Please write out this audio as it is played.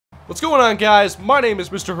What's going on, guys? My name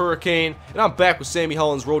is Mr. Hurricane, and I'm back with Sammy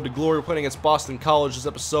Holland's Road to Glory. We're playing against Boston College this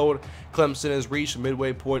episode. Clemson has reached the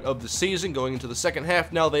midway point of the season, going into the second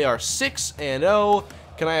half. Now they are 6-0.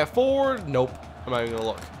 Can I afford? Nope. I'm not even going to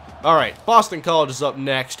look. Alright, Boston College is up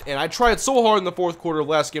next, and I tried so hard in the fourth quarter of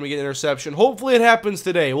last game to get an interception. Hopefully it happens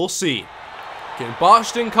today. We'll see. Can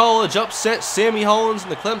Boston College upset Sammy Holland's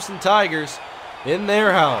and the Clemson Tigers in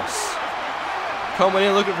their house? Coming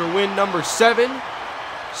in looking for win number 7.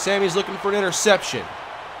 Sammy's looking for an interception.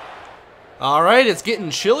 Alright, it's getting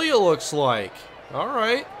chilly, it looks like.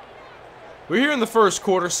 Alright. We're here in the first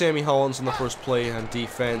quarter. Sammy Holland's in the first play on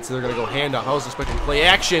defense. They're going to go handoff. I was expecting play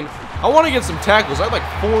action. I want to get some tackles. I had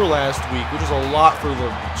like 4 last week, which is a lot for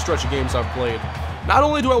the stretch of games I've played. Not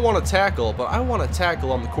only do I want to tackle, but I want to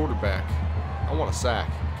tackle on the quarterback. I want a sack.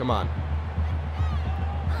 Come on.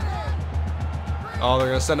 Oh, they're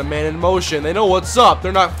going to send a man in motion. They know what's up.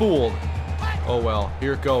 They're not fooled. Oh well,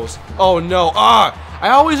 here it goes. Oh no, I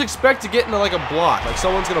always expect to get into like a block, like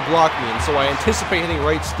someone's gonna block me, and so I anticipate hitting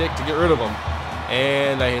right stick to get rid of them.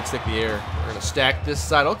 And I hit stick the air. We're gonna stack this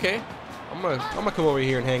side. Okay, I'm gonna come over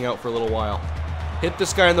here and hang out for a little while. Hit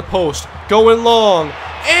this guy in the post, going long,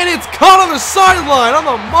 and it's caught on the sideline on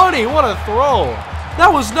the money. What a throw!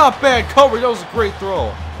 That was not bad coverage. That was a great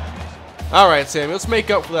throw. All right, Sammy, let's make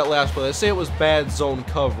up for that last play. They say it was bad zone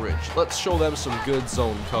coverage. Let's show them some good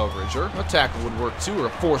zone coverage. Or a tackle would work too, or a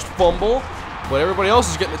forced fumble. But everybody else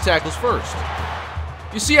is getting the tackles first.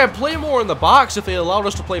 You see, I'd play more in the box if they allowed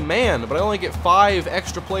us to play man, but I only get 5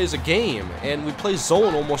 extra plays a game, and we play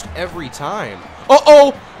zone almost every time.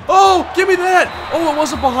 Uh-oh! Oh, give me that! Oh, it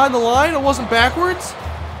wasn't behind the line? It wasn't backwards?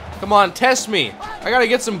 Come on, test me. I gotta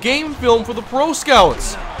get some game film for the pro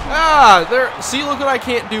scouts. There. See, look what I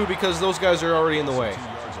can't do because those guys are already in the way.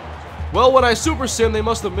 Well, when I super sim, they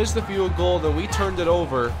must have missed the field goal, then we turned it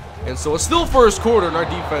over. And so it's still first quarter, and our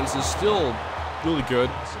defense is still really good.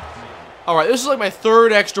 Alright, this is like my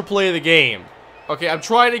 3rd extra play of the game. Okay, I'm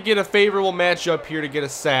trying to get a favorable matchup here to get a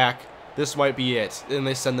sack. This might be it. And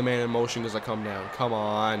they send the man in motion as I come down. Come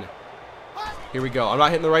on. Here we go. I'm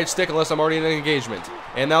not hitting the right stick unless I'm already in an engagement.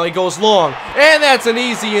 And now he goes long. And that's an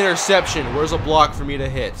easy interception. Where's a block for me to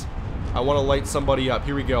hit? I want to light somebody up.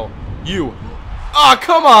 Here we go. You. Ah,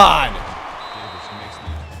 come on!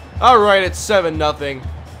 Alright, it's 7-0.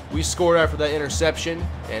 We scored after that interception.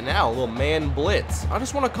 And now a little man blitz. I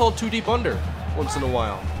just want to call 2 deep under once in a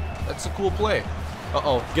while. That's a cool play.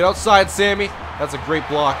 Uh-oh. Get outside, Sammy. That's a great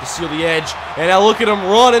block to seal the edge. And now look at him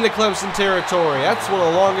run into Clemson territory. That's one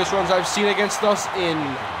of the longest runs I've seen against us in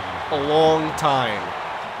a long time.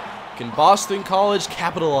 Can Boston College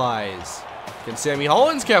capitalize? Can Sammy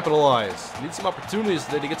Holland's capitalize? Need some opportunities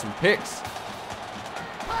today to get some picks.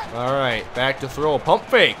 Alright, back to throw. A pump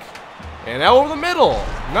fake. And now over the middle.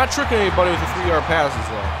 Not tricking anybody with the 3-yard passes,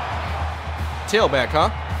 though. Tailback, huh?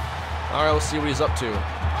 Alright, let's see what he's up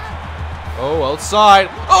to. Oh, outside.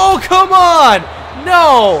 Oh, come on!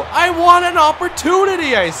 No! I want an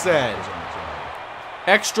opportunity, I said.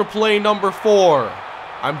 Extra play number 4.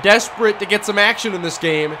 I'm desperate to get some action in this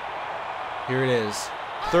game. Here it is.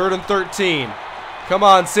 3rd and 13. Come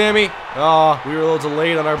on, Sammy. Oh, we were a little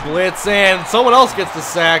delayed on our blitz, and someone else gets the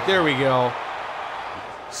sack. There we go.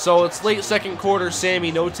 So it's late second quarter.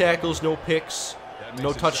 Sammy, no tackles, no picks,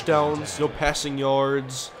 no touchdowns, no passing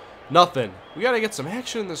yards. Nothing. We got to get some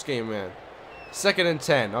action in this game, man. 2nd and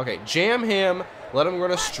 10. Okay, jam him. Let him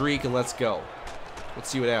run a streak, and let's go. Let's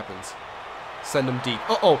see what happens. Send him deep.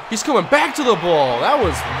 Uh-oh, he's coming back to the ball. That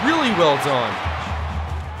was really well done.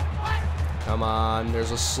 Come on,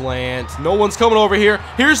 there's a slant. No one's coming over here.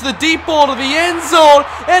 Here's the deep ball to the end zone,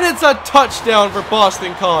 and it's a touchdown for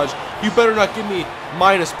Boston College. You better not give me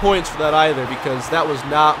minus points for that either, because that was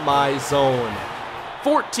not my zone.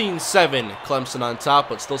 14-7, Clemson on top,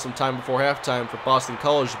 but still some time before halftime for Boston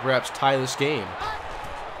College to perhaps tie this game.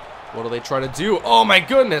 What do they try to do? Oh my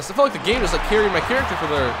goodness, I felt like the game is like carrying my character for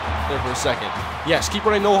there for a second. Yes, keep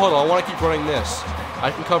running no huddle. I want to keep running this. I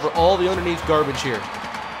can cover all the underneath garbage here.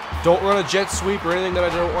 Don't run a jet sweep or anything that I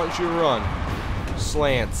don't want you to run.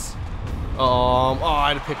 Slants. Oh,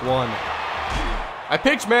 I had to pick one. I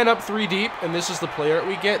picked man up 3 deep, and this is the play art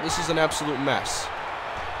we get. This is an absolute mess.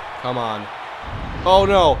 Come on. Oh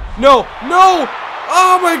no, no, no!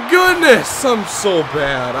 Oh my goodness! I'm so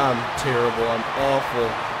bad. I'm terrible. I'm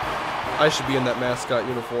awful. I should be in that mascot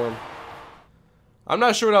uniform. I'm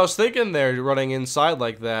not sure what I was thinking there, running inside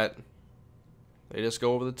like that. They just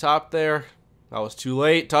go over the top there. That was too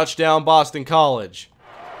late. Touchdown, Boston College.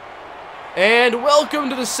 And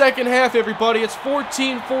welcome to the second half, everybody. It's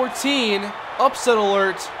 14-14. Upset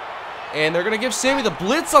alert. And they're going to give Sammy the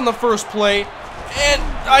blitz on the first play. And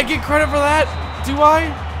I get credit for that? Do I?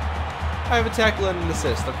 I have a tackle and an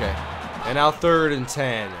assist. Okay. And now 3rd and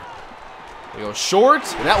 10. We go short,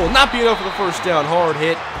 and that will not be enough for the first down. Hard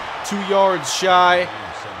hit, 2 yards shy.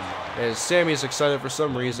 As Sammy's excited for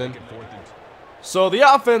some reason. So the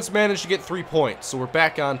offense managed to get 3 points, so we're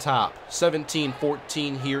back on top.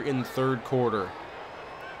 17-14 here in the 3rd quarter.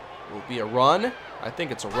 Will be a run? I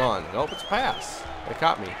think it's a run. Nope, it's a pass. They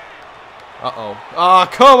caught me. Uh-oh. Ah,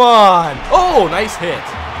 come on! Oh, nice hit.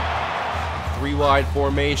 3 wide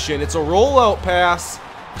formation. It's a rollout pass.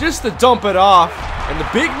 Just to dump it off, and the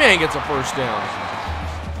big man gets a first down.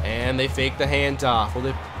 And they fake the handoff. Will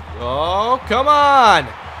they? Oh, come on!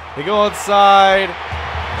 They go outside,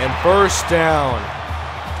 and first down.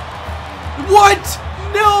 What?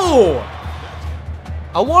 No!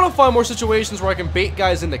 I want to find more situations where I can bait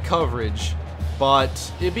guys into coverage,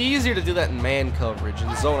 but it'd be easier to do that in man coverage.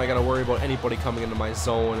 In zone, I got to worry about anybody coming into my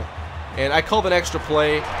zone. And I called an extra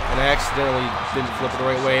play, and I accidentally didn't flip it the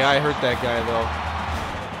right way. I hurt that guy, though.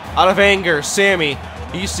 Out of anger, Sammy,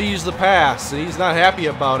 he sees the pass, and he's not happy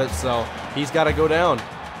about it, so he's got to go down.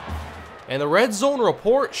 And the red zone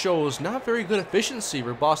report shows not very good efficiency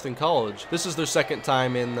for Boston College. This is their 2nd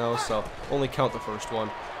time in, though, so only count the first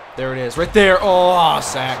one. There it is, right there. Oh,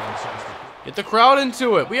 sack. Get the crowd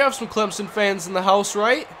into it. We have some Clemson fans in the house,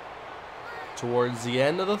 right? Towards the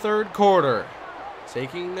end of the 3rd quarter.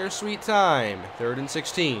 Taking their sweet time. 3rd and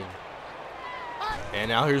 16. And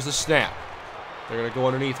now here's the snap. They're going to go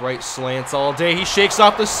underneath, right slants all day. He shakes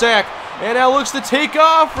off the sack, and now looks to take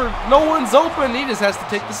off, or no one's open. He just has to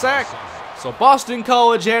take the sack. So Boston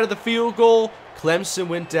College added the field goal. Clemson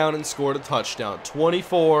went down and scored a touchdown,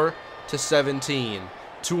 24-17.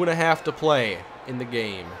 2.5 to play in the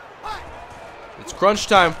game. It's crunch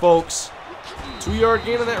time, folks. 2-yard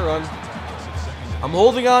gain on that run. I'm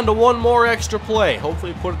holding on to one more extra play.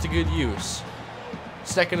 Hopefully put it to good use.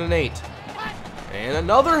 2nd and 8. And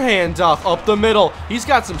another handoff up the middle. He's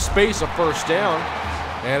got some space, a first down.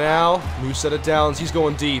 And now, new set of downs. He's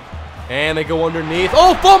going deep. And they go underneath.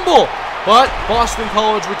 Oh, fumble! But Boston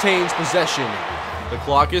College retains possession. The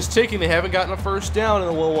clock is ticking. They haven't gotten a first down in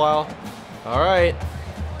a little while. All right.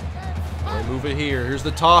 They move it here. Here's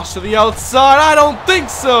the toss to the outside. I don't think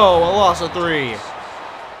so. A loss of 3.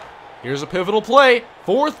 Here's a pivotal play.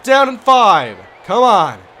 4th down and 5. Come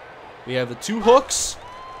on. We have the 2 hooks.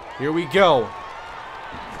 Here we go.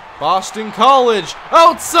 Boston College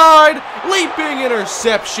outside, leaping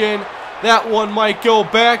interception. That one might go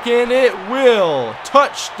back, and it will.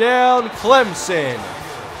 Touchdown, Clemson.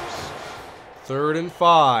 3rd and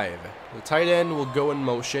 5. The tight end will go in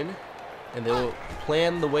motion, and they will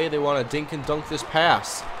plan the way they want to dink and dunk this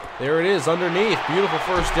pass. There it is, underneath. Beautiful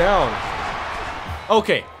first down.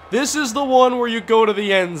 Okay, this is the one where you go to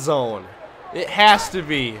the end zone. It has to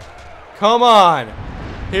be. Come on.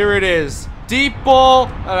 Here it is. Deep ball,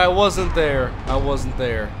 and I wasn't there. I wasn't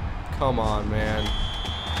there. Come on, man.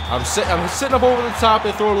 I'm sitting up over the top.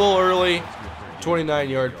 They throw it a little early.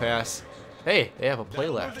 29-yard pass. Hey, they have a play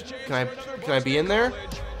left. Can I be in there?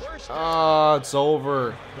 Ah, it's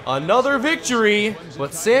over. Another victory,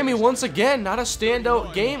 but Sammy once again not a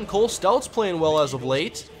standout game. Cole Stout's playing well as of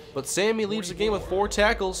late, but Sammy leaves the game with 4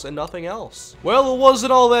 tackles and nothing else. Well, it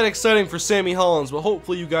wasn't all that exciting for Sammy Hollins, but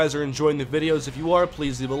hopefully you guys are enjoying the videos. If you are,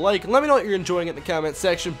 please leave a like and let me know what you're enjoying in the comment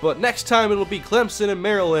section. But next time it'll be Clemson and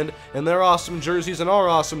Maryland and their awesome jerseys and our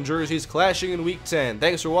awesome jerseys clashing in Week 10.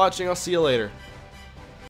 Thanks for watching. I'll see you later.